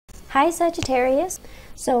Hi Sagittarius.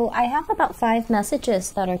 So I have about 5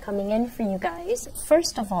 messages that are coming in for you guys.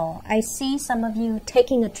 First of all, I see some of you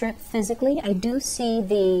taking a trip physically. I do see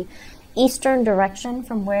the eastern direction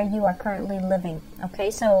from where you are currently living.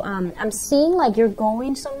 Okay, so I'm seeing like you're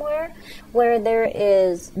going somewhere where there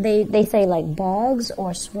is, they say like bogs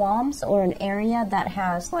or swamps or an area that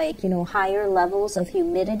has like, you know, higher levels of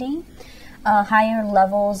humidity. Higher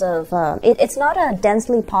levels of, it's not a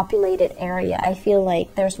densely populated area. I feel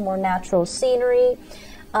like there's more natural scenery.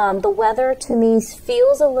 The weather to me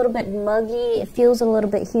feels a little bit muggy. It feels a little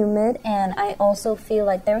bit humid. And I also feel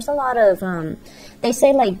like there's a lot of, they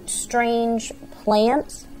say like strange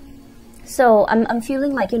plants. So I'm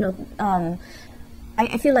feeling like, you know,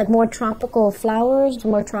 I feel like more tropical flowers,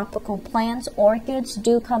 more tropical plants, orchids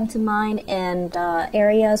do come to mind, and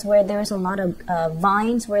areas where there's a lot of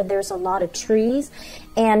vines, where there's a lot of trees,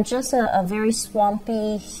 and just a very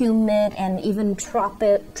swampy, humid, and even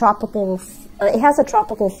tropical, it has a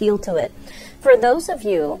tropical feel to it. For those of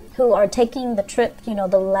you who are taking the trip, you know,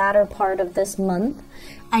 the latter part of this month,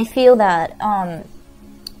 I feel that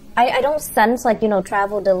I don't sense like, you know,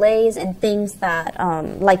 travel delays and things that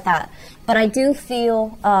like that. But I do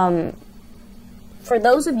feel for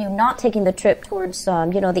those of you not taking the trip towards,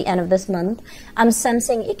 you know, the end of this month, I'm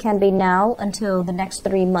sensing it can be now until the next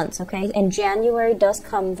 3 months, okay? And January does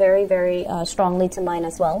come very, very strongly to mind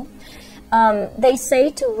as well. They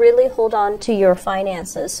say to really hold on to your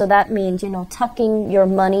finances. So that means, you know, tucking your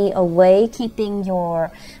money away, keeping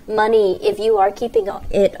your money, if you are keeping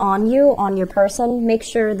it on you, on your person, make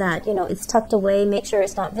sure that, you know, it's tucked away, make sure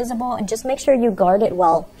it's not visible, and just make sure you guard it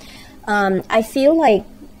well. I feel like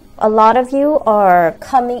a lot of you are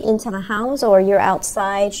coming into the house, or you're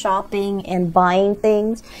outside shopping and buying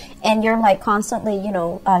things, and you're like constantly, you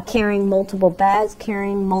know, carrying multiple bags,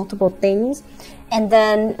 carrying multiple things. And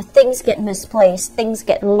then things get misplaced, things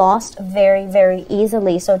get lost very, very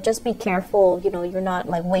easily. So just be careful, you know, you're not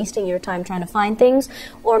like wasting your time trying to find things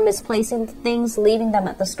or misplacing things, leaving them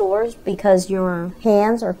at the stores because your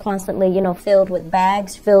hands are constantly, you know, filled with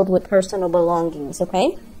bags, filled with personal belongings,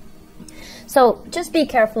 okay? So just be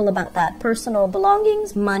careful about that. Personal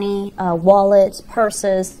belongings, money, wallets,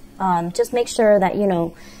 purses, just make sure that, you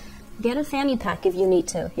know, get a fanny pack if you need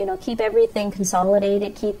to. You know, keep everything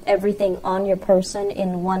consolidated, keep everything on your person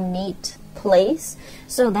in one neat place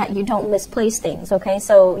so that you don't misplace things, okay?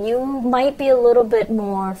 So you might be a little bit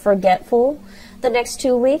more forgetful the next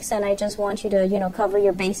 2 weeks, and I just want you to, you know, cover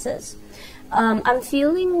your bases. I'm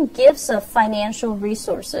feeling gifts of financial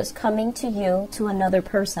resources coming to you, to another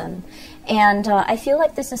person. And I feel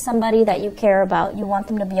like this is somebody that you care about. You want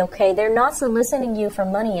them to be okay. They're not soliciting you for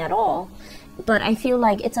money at all. But I feel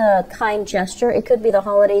like it's a kind gesture. It could be the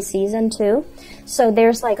holiday season too. So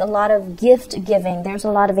there's like a lot of gift giving. There's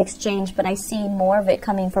a lot of exchange, but I see more of it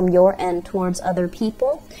coming from your end towards other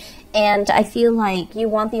people. And I feel like you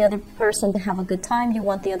want the other person to have a good time. You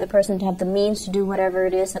want the other person to have the means to do whatever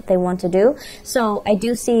it is that they want to do. So I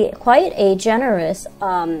do see quite a generous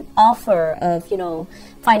offer of, you know,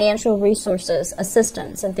 financial resources,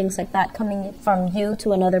 assistance, and things like that coming from you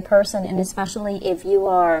to another person. And especially if you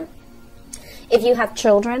are... if you have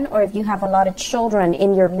children, or if you have a lot of children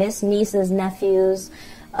in your midst, nieces, nephews,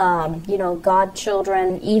 you know,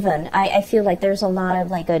 godchildren even, I feel like there's a lot of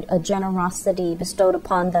like a generosity bestowed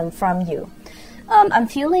upon them from you. I'm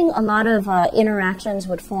feeling a lot of interactions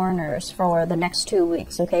with foreigners for the next 2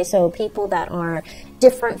 weeks, okay? So people that are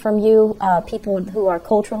different from you, people who are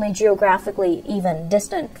culturally, geographically even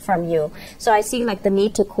distant from you. So I see like the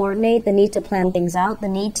need to coordinate, the need to plan things out, the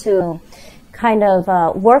need to kind of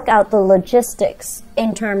work out the logistics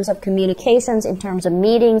in terms of communications, in terms of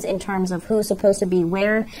meetings, in terms of who's supposed to be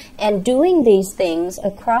where, and doing these things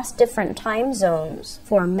across different time zones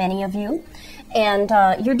for many of you. And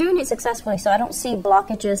you're doing it successfully, so I don't see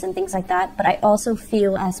blockages and things like that. But I also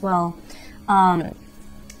feel as well,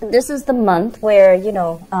 this is the month where, you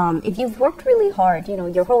know, if you've worked really hard, you know,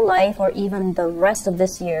 your whole life or even the rest of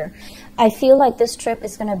this year, I feel like this trip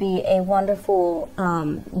is going to be a wonderful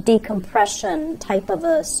decompression type of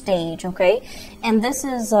a stage, okay? And this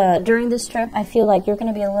is, during this trip, I feel like you're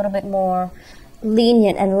going to be a little bit more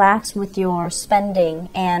lenient and lax with your spending,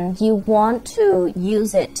 and you want to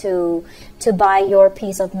use it to buy your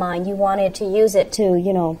peace of mind. You wanted to use it to,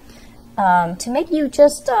 you know, to make you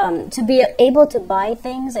just to be able to buy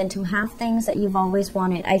things and to have things that you've always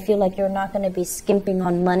wanted. I feel like you're not going to be skimping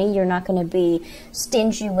on money. You're not going to be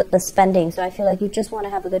stingy with the spending. So I feel like you just want to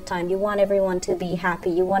have a good time. You want everyone to be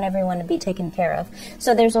happy. You want everyone to be taken care of.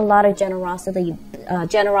 So there's a lot of generosity,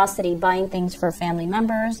 buying things for family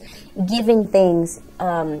members, giving things,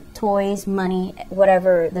 toys, money,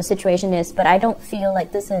 whatever the situation is. But I don't feel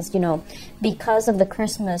like this is, you know, because of the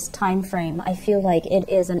Christmas time frame. I feel like it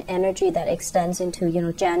is an energy that extends into, you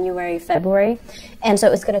know, January, February, and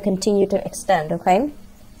so it's going to continue to extend. Okay,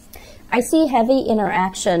 I see heavy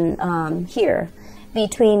interaction here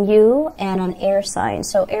between you and an air sign.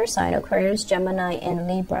 So air sign, Aquarius, Gemini, and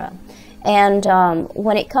Libra. And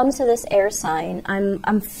when it comes to this air sign,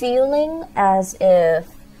 I'm feeling as if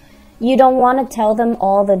you don't want to tell them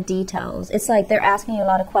all the details. It's like they're asking you a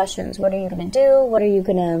lot of questions. What are you going to do? What are you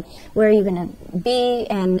going to, where are you going to be?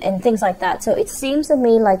 And things like that. So it seems to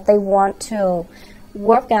me like they want to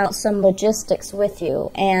work out some logistics with you.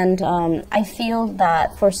 And I feel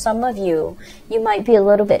that for some of you, you might be a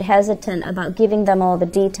little bit hesitant about giving them all the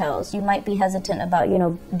details. You might be hesitant about, you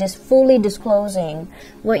know, fully disclosing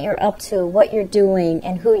what you're up to, what you're doing,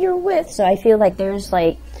 and who you're with. So I feel like there's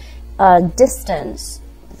like a distance.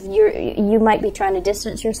 You might be trying to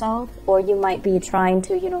distance yourself, or you might be trying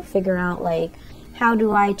to, you know, figure out like, how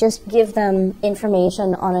do I just give them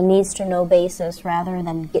information on a needs to know basis rather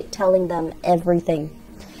than telling them everything.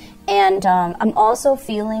 And I'm also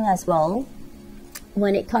feeling as well,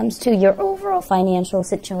 when it comes to your overall financial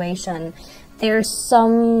situation, there's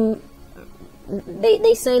some,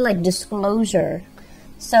 they say like disclosure.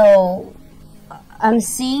 So I'm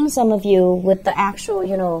seeing some of you with the actual,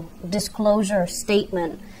 you know, disclosure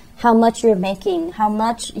statement, how much you're making, how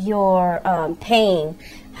much you're paying,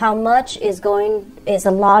 how much is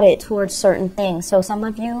allotted towards certain things. So some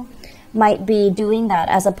of you might be doing that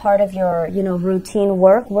as a part of your, you know, routine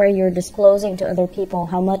work, where you're disclosing to other people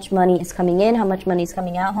how much money is coming in, how much money is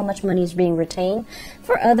coming out, how much money is being retained.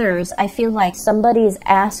 For others, I feel like somebody is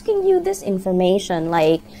asking you this information,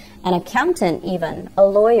 like an accountant even, a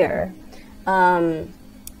lawyer, a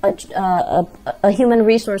human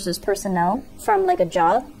resources personnel from like a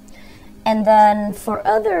job. And then for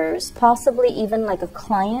others, possibly even like a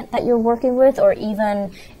client that you're working with, or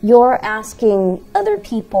even you're asking other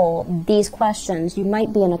people these questions. You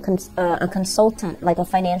might be a consultant, like a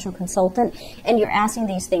financial consultant, and you're asking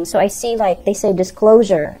these things. So I see, like they say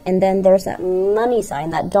disclosure, and then there's that money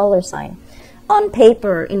sign, that dollar sign on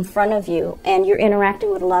paper in front of you, and you're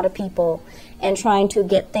interacting with a lot of people and trying to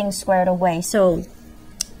get things squared away. So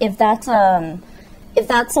if that's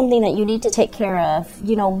something that you need to take care of,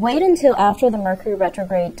 you know, wait until after the Mercury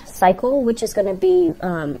retrograde cycle, which is going to be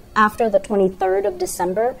after the 23rd of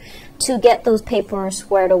December, to get those papers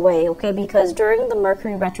squared away, okay? Because during the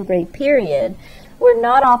Mercury retrograde period, we're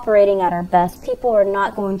not operating at our best. People are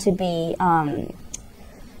not going to be,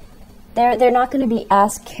 they're not going to be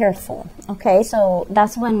as careful, okay? So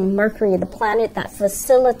that's when Mercury, the planet that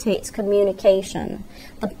facilitates communication,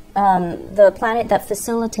 the planet that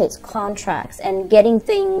facilitates contracts and getting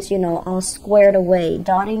things, you know, all squared away,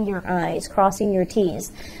 dotting your I's, crossing your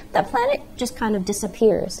T's, that planet just kind of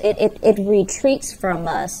disappears. It retreats from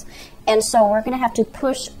us. And so we're going to have to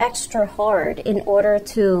push extra hard in order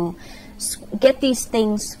to get these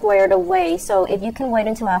things squared away. So if you can wait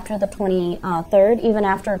until after the 23rd, even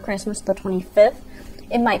after Christmas, the 25th,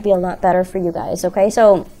 it might be a lot better for you guys, okay?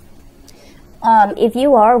 So if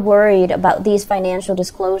you are worried about these financial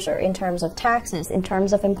disclosure in terms of taxes, in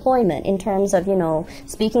terms of employment, in terms of, you know,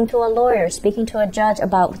 speaking to a lawyer, speaking to a judge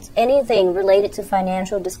about anything related to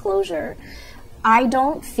financial disclosure, I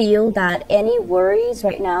don't feel that any worries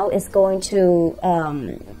right now is going to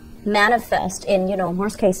manifest in, you know,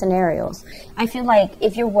 worst case scenarios. I feel like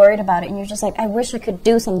if you're worried about it and you're just like, I wish I could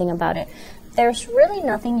do something about it, there's really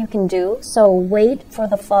nothing you can do. So wait for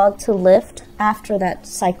the fog to lift after that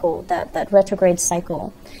cycle, that retrograde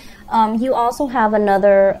cycle. You also have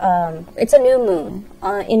another, it's a new moon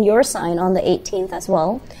in your sign on the 18th as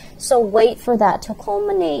well. So wait for that to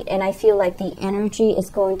culminate, and I feel like the energy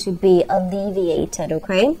is going to be alleviated,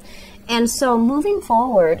 okay? And so moving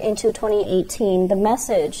forward into 2018, the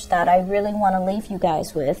message that I really want to leave you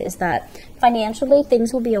guys with is that financially,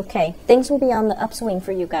 things will be okay. Things will be on the upswing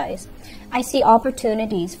for you guys. I see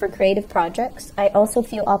opportunities for creative projects. I also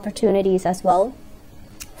feel opportunities as well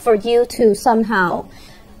for you to somehow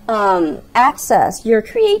access your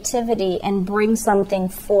creativity and bring something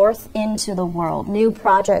forth into the world. New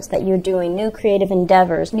projects that you're doing, new creative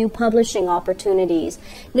endeavors, new publishing opportunities,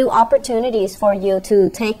 new opportunities for you to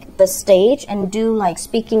take the stage and do like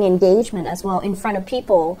speaking engagement as well in front of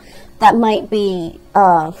people that might be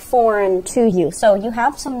foreign to you. So you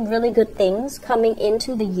have some really good things coming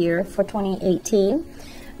into the year for 2018.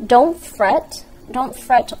 Don't fret. Don't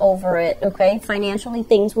fret over it, okay? Financially,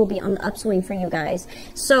 things will be on the upswing for you guys.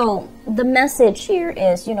 So the message here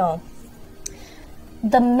is, you know,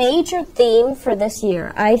 the major theme for this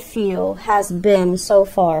year, I feel, has been so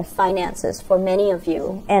far finances for many of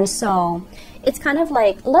you. And so it's kind of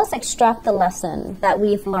like, let's extract the lesson that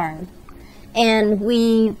we've learned. And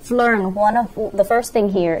we've learned one of the first thing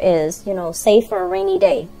here is, you know, save for a rainy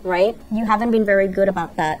day, right? You haven't been very good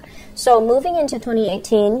about that. So moving into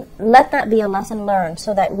 2018, let that be a lesson learned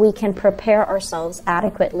so that we can prepare ourselves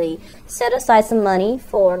adequately. Set aside some money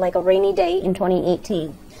for like a rainy day in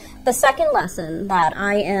 2018. The second lesson that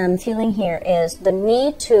I am feeling here is the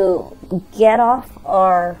need to get off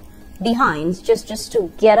our behinds, just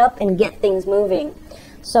to get up and get things moving.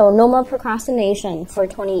 So no more procrastination for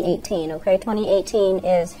 2018, okay? 2018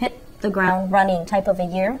 is hit the ground running type of a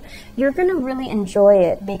year. You're going to really enjoy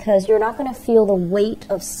it because you're not going to feel the weight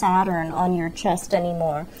of Saturn on your chest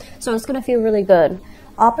anymore. So it's going to feel really good.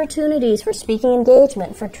 Opportunities for speaking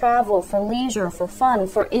engagement, for travel, for leisure, for fun,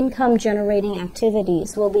 for income generating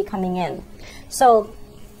activities will be coming in. So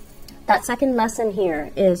that second lesson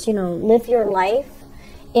here is, you know, live your life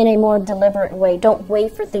in a more deliberate way. Don't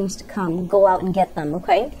wait for things to come. Go out and get them,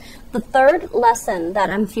 okay? The third lesson that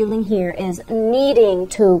I'm feeling here is needing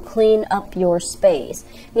to clean up your space.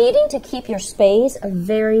 Needing to keep your space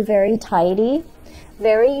very, very tidy,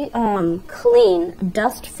 very clean,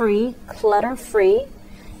 dust-free, clutter-free.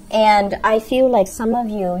 And I feel like some of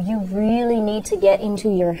you really need to get into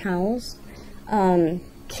your house.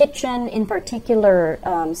 Kitchen in particular,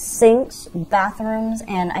 sinks, bathrooms,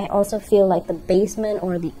 and I also feel like the basement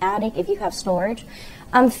or the attic if you have storage.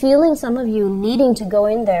 I'm feeling some of you needing to go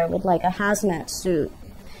in there with like a hazmat suit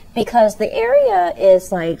because the area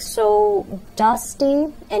is like so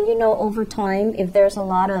dusty, and you know, over time if there's a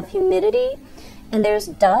lot of humidity and there's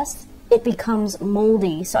dust, it becomes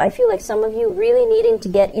moldy. So I feel like some of you really needing to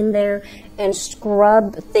get in there and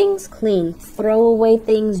scrub things clean. Throw away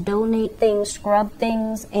things, donate things, scrub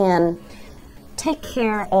things, and take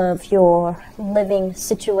care of your living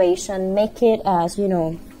situation. Make it as, you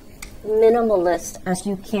know, minimalist as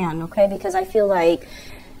you can, okay? Because I feel like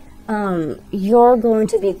you're going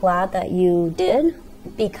to be glad that you did,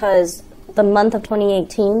 because the month of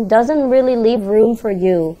 2018 doesn't really leave room for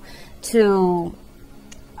you to...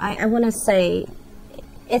 I want to say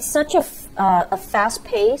it's such a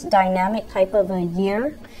fast-paced, dynamic type of a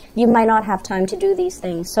year. You might not have time to do these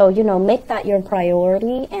things. So, you know, make that your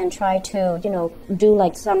priority and try to, you know, do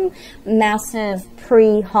like some massive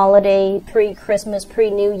pre-holiday, pre-Christmas,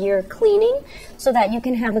 pre-New Year cleaning so that you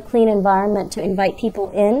can have a clean environment to invite people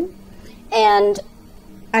in. And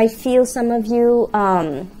I feel some of you,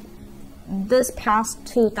 this past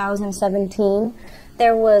 2017,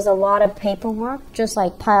 there was a lot of paperwork just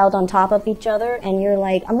like piled on top of each other, and you're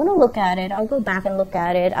like, I'm gonna look at it, I'll go back and look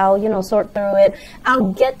at it, I'll, you know, sort through it,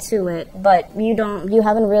 I'll get to it, but you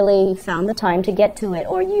haven't really found the time to get to it,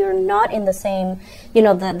 or you're not in the same, you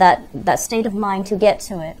know, that state of mind to get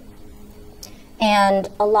to it. And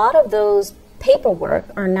a lot of those paperwork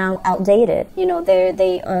are now outdated, you know,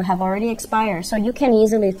 they have already expired, so you can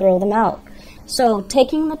easily throw them out. So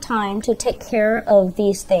taking the time to take care of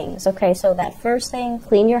these things, okay? So that first thing,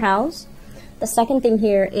 clean your house. The second thing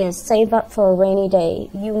here is save up for a rainy day.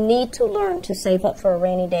 You need to learn to save up for a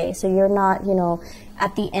rainy day so you're not, you know,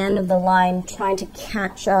 at the end of the line trying to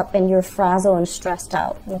catch up and you're frazzled and stressed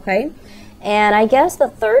out, okay? And I guess the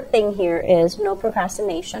third thing here is no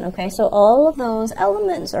procrastination, okay? So all of those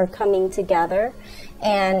elements are coming together,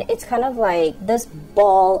 and it's kind of like this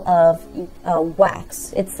ball of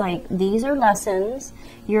wax. It's like these are lessons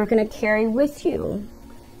you're going to carry with you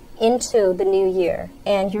into the new year,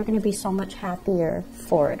 and you're going to be so much happier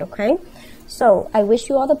for it, okay? So I wish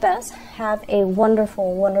you all the best. Have a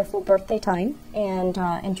wonderful, wonderful birthday time, and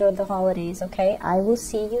enjoy the holidays, okay? I will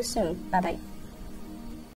see you soon. Bye-bye.